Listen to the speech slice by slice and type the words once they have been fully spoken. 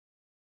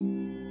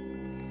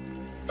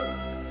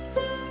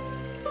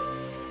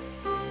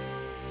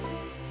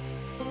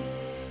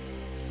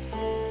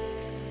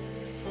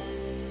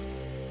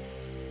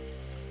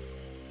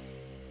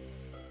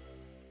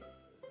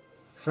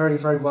very,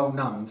 very well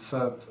known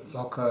for,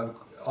 like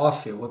I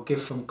feel, a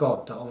gift from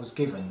God that I was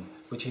given,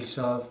 which is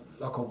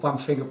like a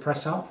one-finger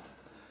press-up.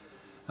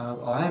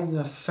 I am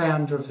the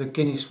founder of the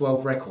Guinness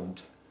World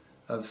Record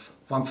of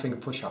one-finger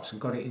push-ups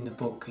and got it in the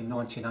book in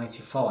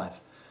 1985.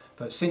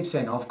 But since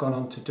then I've gone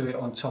on to do it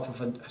on top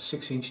of a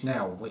 6-inch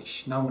nail,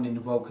 which no one in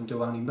the world can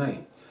do, only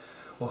me.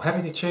 Well,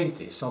 having achieved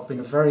this, I've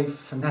been very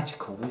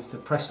fanatical with the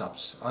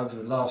press-ups over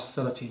the last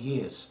 30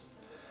 years.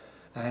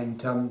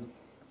 And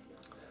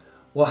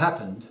what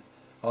happened,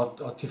 I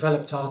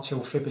developed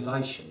atrial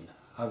fibrillation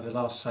over the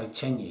last, say,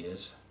 10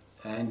 years,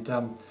 and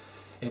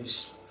it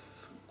was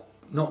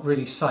not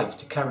really safe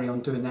to carry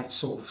on doing that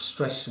sort of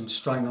stress and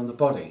strain on the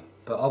body.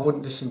 But I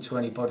wouldn't listen to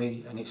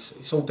anybody, and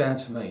it's all down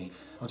to me.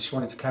 I just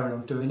wanted to carry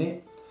on doing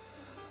it.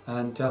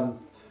 And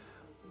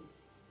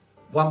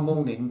one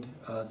morning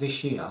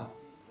this year,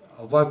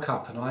 I woke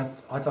up and I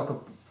had like a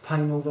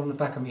pain all on the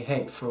back of my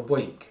head for a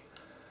week,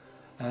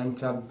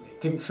 and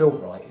it didn't feel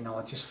right. You know,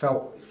 I just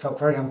felt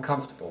very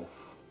uncomfortable.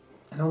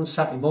 And on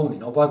Saturday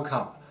morning, I woke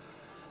up,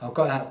 I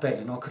got out of bed,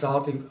 and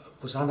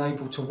was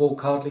unable to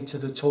walk hardly to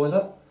the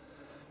toilet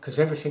because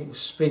everything was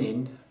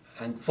spinning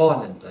and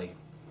violently.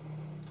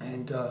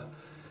 And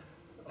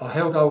I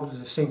held hold of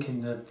the sink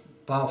in the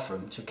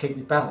bathroom to keep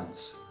me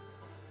balance,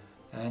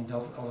 and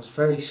I was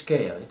very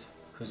scared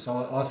because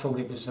I thought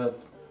it was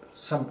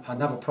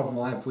another problem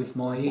I had with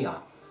my ear,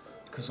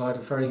 because I had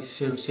a very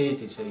serious ear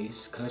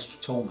disease,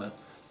 cholesterol,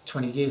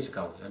 20 years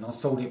ago, and I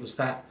thought it was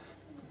that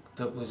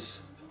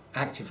was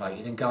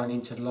activated and going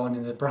into the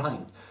lining of the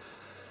brain.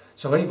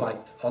 So anyway,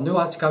 I knew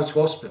I had to go to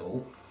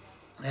hospital,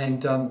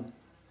 and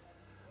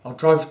I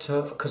drove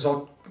to, because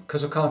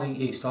I can't eat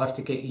yeast, I have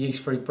to get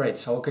yeast-free bread,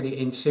 so I'll get it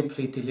in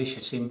Simply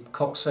Delicious in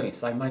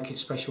Coxheath. They make it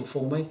special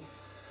for me.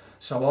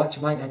 So I had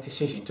to make that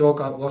decision. Do I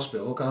go to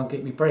hospital or go and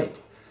get me bread?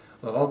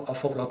 Well, I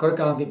thought, well, I've got to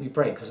go and get me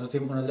bread because I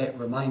didn't want to let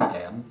Romain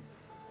down.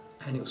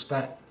 And it was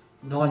about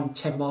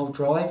 9-10 mile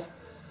drive.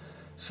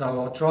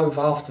 So I drove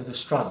after the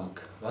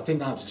stroke. Well, I didn't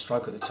know it was a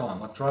stroke at the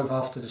time. I drove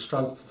after the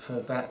stroke for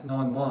about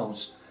 9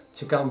 miles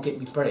to go and get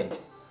me bread.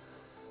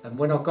 And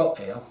when I got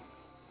there,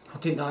 I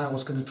didn't know how I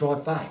was going to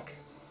drive back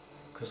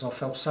because I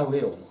felt so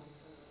ill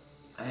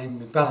and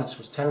my balance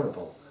was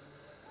terrible.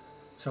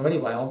 So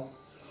anyway,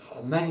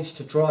 I managed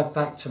to drive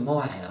back to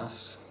my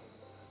house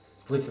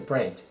with the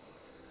bread,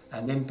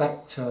 and then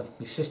back to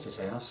my sister's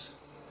house,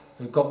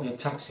 who got me a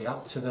taxi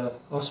up to the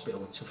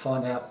hospital to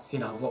find out, you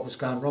know, what was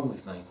going wrong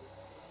with me.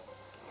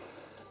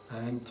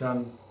 And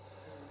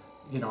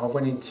you know, I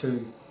went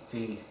into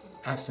the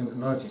accident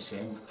emergency,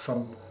 and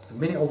from the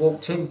minute I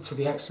walked into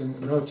the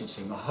accident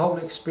emergency, my whole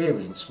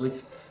experience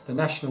with the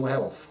National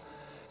Health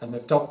and the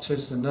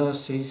doctors, the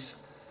nurses,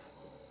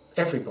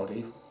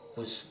 everybody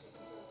was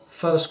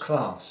first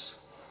class.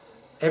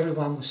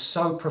 Everyone was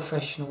so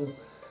professional.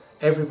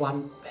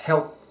 Everyone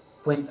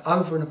went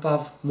over and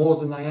above more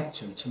than they had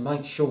to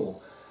make sure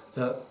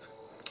that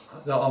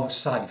I was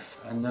safe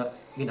and that,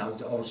 you know,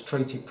 that I was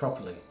treated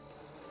properly.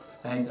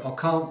 And I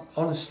can't,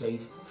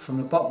 honestly, from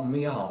the bottom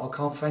of my heart, I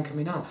can't thank them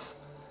enough.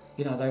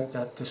 You know,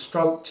 the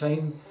stroke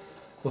team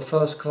were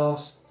first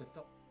class.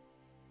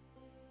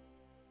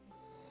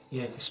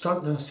 Yeah, the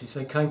stroke nurses,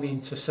 they came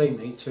in to see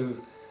me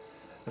to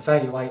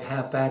evaluate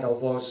how bad I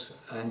was,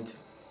 and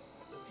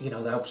you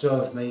know, they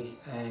observed me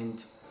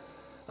and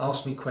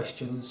asked me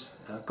questions,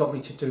 got me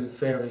to do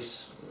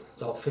various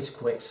like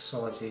physical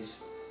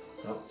exercises,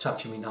 like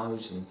touching my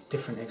nose and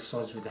different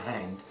exercises with the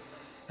hand,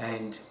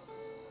 and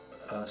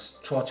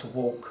try to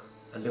walk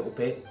a little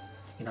bit,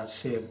 you know, to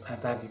see how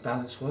bad my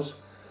balance was.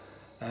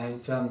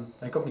 And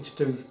they got me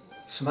to do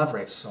some other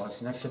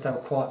exercises, and they said they were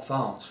quite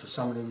advanced for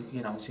someone who,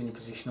 you know, was in the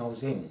position I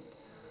was in. And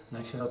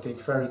they said I did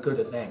very good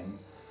at them,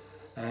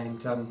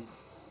 and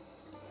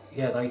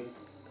yeah,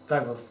 they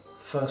were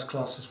first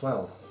class as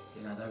well.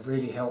 You know, they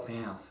really helped me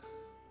out.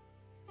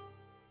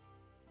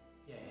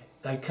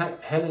 Yeah,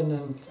 Helen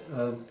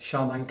and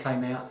Charmaine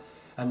came out,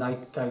 and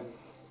they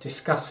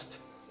discussed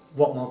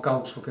what my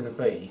goals were going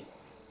to be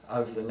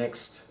over the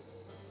next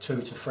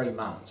 2 to 3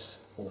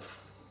 months, or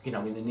you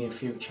know, in the near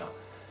future.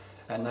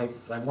 And they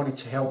wanted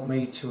to help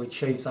me to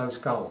achieve those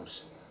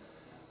goals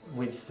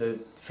with the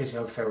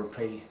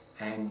physiotherapy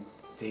and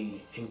the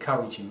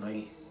encouraging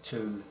me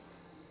to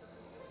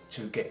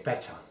get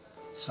better.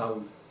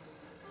 So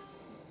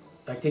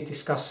they did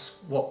discuss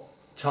what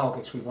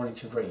targets we wanted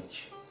to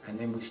reach, and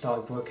then we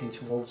started working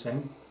towards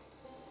them.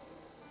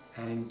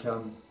 And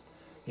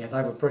yeah,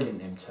 they were brilliant,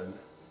 them two.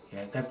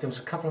 Yeah, there was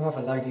a couple of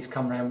other ladies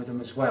come around with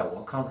them as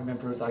well. I can't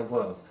remember who they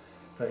were,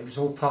 but it was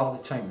all part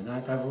of the team,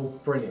 and they were all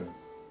brilliant.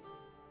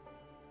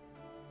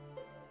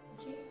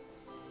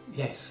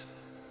 Yes,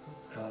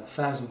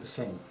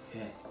 1000%,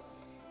 yeah.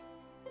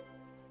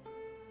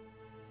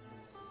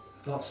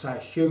 I'd like to say a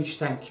huge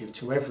thank you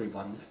to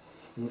everyone.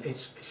 And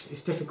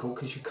it's difficult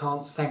because you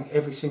can't thank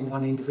every single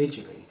one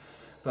individually,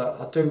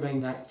 but I do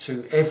mean that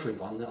to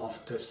everyone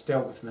that's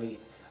dealt with me,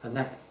 and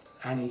that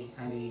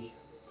Annie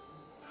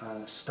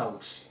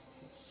Stokes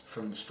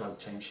from the stroke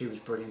team, she was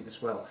brilliant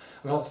as well.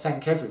 I'd like to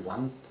thank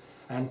everyone,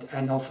 and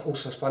I've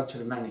also spoke to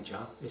the manager,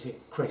 is it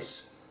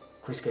Chris?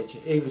 Chris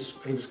Getchett, he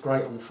was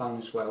great on the phone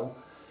as well.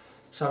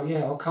 So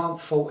yeah, I can't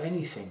fault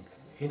anything.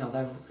 You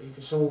know, it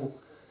was all,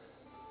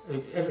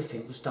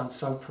 everything was done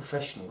so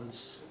professional and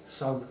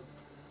so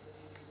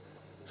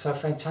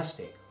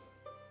fantastic.